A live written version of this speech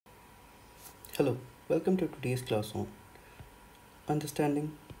Hello, welcome to today's class on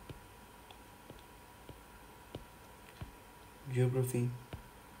understanding geography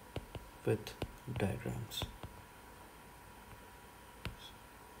with diagrams.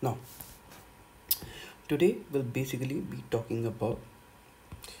 Now, today we'll basically be talking about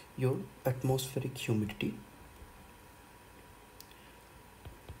your atmospheric humidity.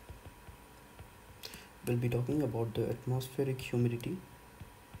 We'll be talking about the atmospheric humidity,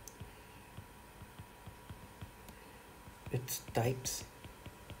 its types,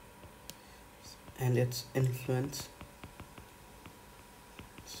 and its influence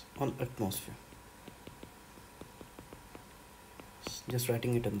on atmosphere. Just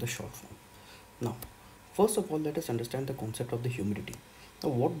writing it in the short form. Now, first of all, let us understand the concept of the humidity. Now,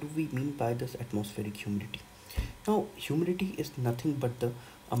 what do we mean by this atmospheric humidity? Now, humidity is nothing but the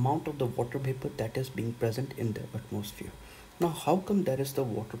amount of the water vapor that is being present in the atmosphere. Now, how come there is the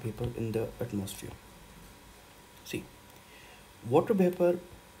water vapor in the atmosphere? See, water vapor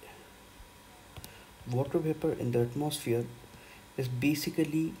in the atmosphere is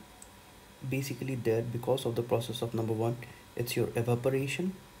basically there because of the process of number one, it's your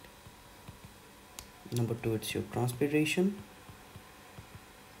evaporation. Number two, it's your transpiration.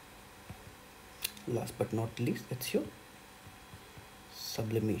 Last but not least, it's your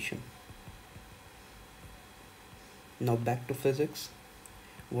sublimation. Now back to physics.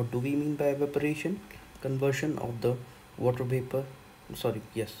 What do we mean by evaporation? Conversion of the water vapor,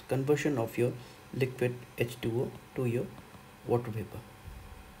 conversion of your liquid H2O to your water vapor.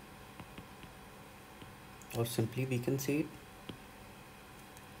 Or simply we can say it,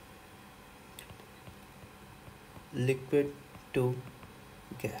 liquid to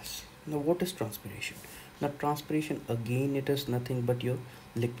gas. Now what is transpiration? Now transpiration, again, it is nothing but your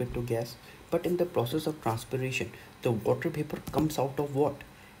liquid to gas, but in the process of transpiration the water vapor comes out of what?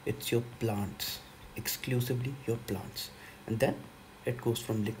 It's your plants, exclusively your plants, and then it goes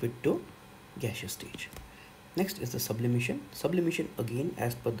from liquid to gaseous stage. Next is the sublimation. Sublimation, again,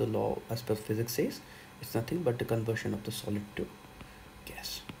 as per the law, as per physics says, it's nothing but the conversion of the solid to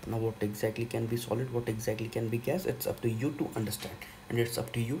gas. Now what exactly can be solid, what exactly can be gas, it's up to you to understand and it's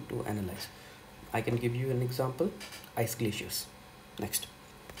up to you to analyze. I can give you an example, ice glaciers. Next,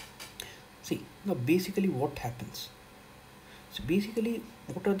 see, now basically what happens? So basically,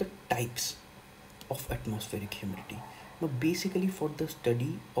 what are the types of atmospheric humidity? Now basically, for the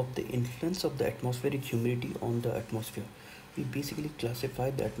study of the influence of the atmospheric humidity on the atmosphere, we basically classify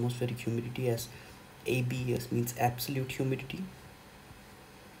the atmospheric humidity as ABS, means absolute humidity.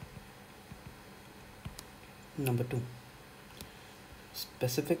 Number two,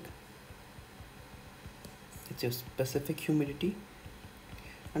 specific, it's your specific humidity.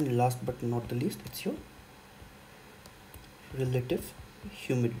 And last but not the least, it's your relative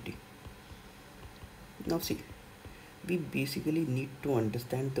humidity. Now see, we basically need to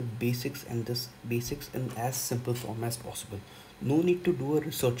understand the basics, and this basics in as simple form as possible. No need to do a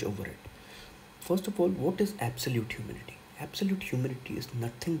research over it. First of all, what is absolute humidity? Absolute humidity is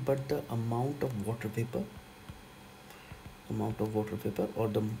nothing but the amount of water vapor, or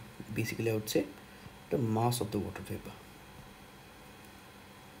the, basically I would say, the mass of the water vapor.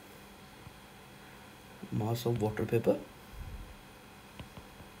 Mass of water vapor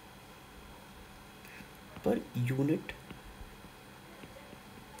per unit,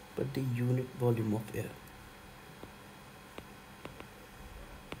 but the unit volume of air.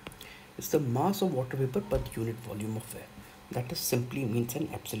 It's the mass of water vapor per unit volume of air. That is simply means an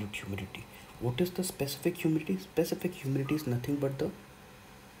absolute humidity. What is the specific humidity? Specific humidity is nothing but the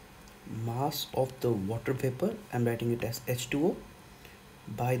mass of the water vapor, I'm writing it as H2O,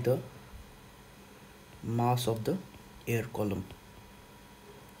 by the mass of the air column.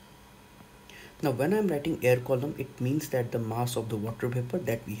 Now when I'm writing air column, it means that the mass of the water vapor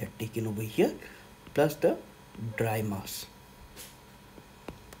that we had taken over here plus the dry mass.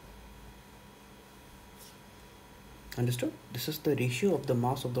 Understood? This is the ratio of the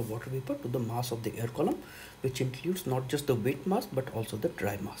mass of the water vapor to the mass of the air column, which includes not just the wet mass but also the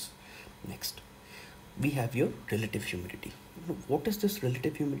dry mass. Next, we have your relative humidity. What is this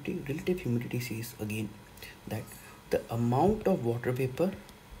relative humidity? Relative humidity says again that the amount of water vapor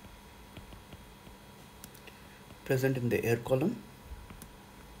present in the air column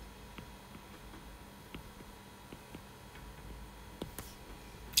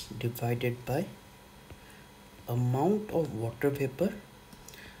divided by amount of water vapor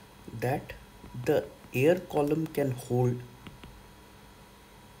that the air column can hold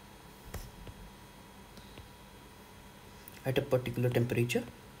at a particular temperature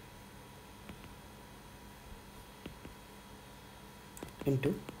into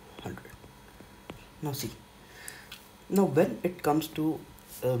 100. Now see, now when it comes to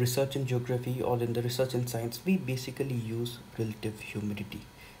research in geography or in the research in science, we basically use relative humidity,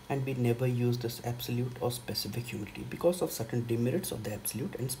 and we never use this absolute or specific humidity because of certain demerits of the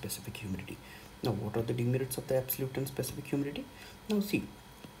absolute and specific humidity. Now what are the demerits of the absolute and specific humidity? Now see,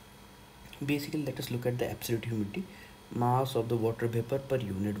 basically let us look at the absolute humidity, mass of the water vapor per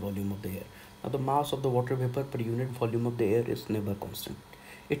unit volume of the air. Now the mass of the water vapor per unit volume of the air is never constant.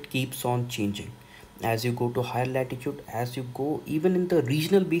 It keeps on changing as you go to higher latitude, as you go even in the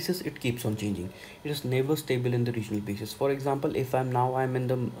regional basis, it keeps on changing. It is never stable in the regional basis. For example, if I'm in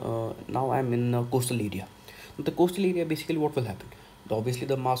the coastal area, the coastal area, basically what will happen, obviously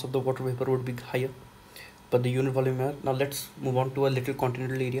the mass of the water vapor would be higher, but the unit volume air. Now let's move on to a little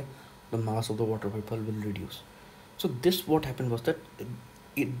continental area, the mass of the water vapor will reduce. So this what happened was that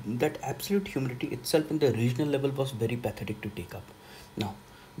that absolute humidity itself in the regional level was very pathetic to take up. Now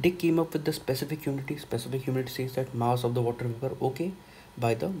they came up with the specific humidity. Specific humidity says that mass of the water vapor, okay,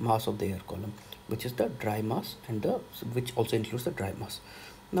 by the mass of the air column, which is the dry mass, and the which also includes the dry mass.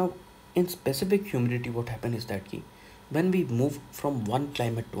 Now in specific humidity, what happened is that key, when we move from one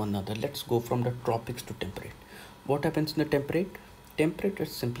climate to another, let's go from the tropics to temperate. What happens in the temperate? Temperate, it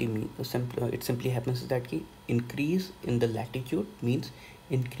simply it simply happens is that key, increase in the latitude means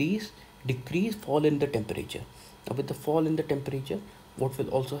increase, decrease, fall in the temperature. Now with the fall in the temperature, what will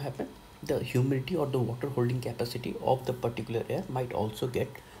also happen, the humidity or the water holding capacity of the particular air might also get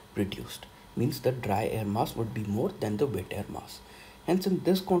reduced, means the dry air mass would be more than the wet air mass. Hence in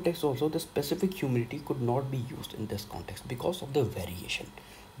this context also, the specific humidity could not be used in this context because of the variation.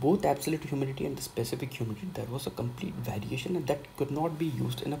 Both absolute humidity and the specific humidity, there was a complete variation, and that could not be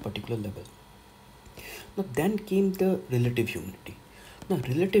used in a particular level. Now then came the relative humidity. Now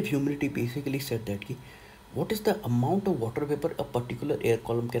relative humidity basically said that what is the amount of water vapor a particular air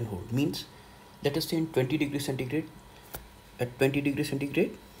column can hold. Means let us say in 20 degrees centigrade, at 20 degrees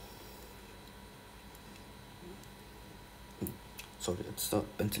centigrade, sorry, that's the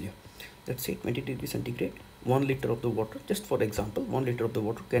pencil here. Let's say 20 degrees centigrade, 1 liter of the water, just for example, 1 liter of the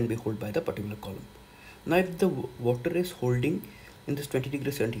water can be held by the particular column. Now if the water is holding in this 20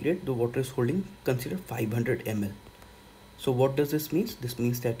 degrees centigrade, the water is holding, consider 500 ml. So what does this mean? This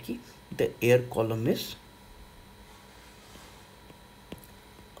means that the air column is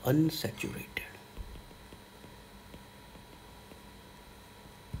unsaturated.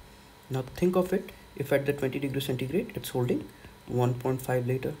 Now think of it, if at the 20 degrees centigrade it's holding 1.5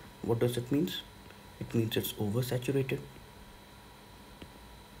 liter, what does it mean? It means it's oversaturated.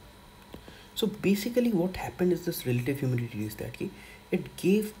 So basically what happened is this relative humidity is that it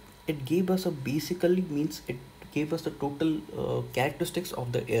gave us a basically means it gave us the total characteristics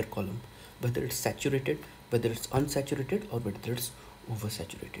of the air column, whether it's saturated, whether it's unsaturated, or whether it's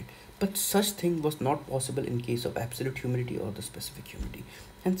oversaturated. But such thing was not possible in case of absolute humidity or the specific humidity.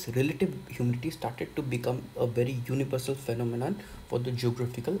 Hence relative humidity started to become a very universal phenomenon for the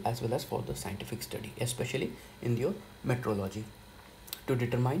geographical as well as for the scientific study, especially in your meteorology, to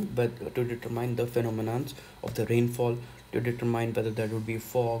determine the phenomenons of the rainfall, to determine whether that would be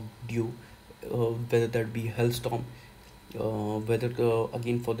fog, dew, whether that be hailstorm, whether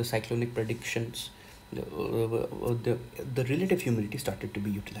again for the cyclonic predictions, the relative humidity started to be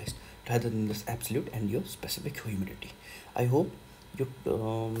utilized rather than this absolute and your specific humidity. I hope you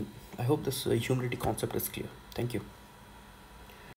I hope this humidity concept is clear. Thank you.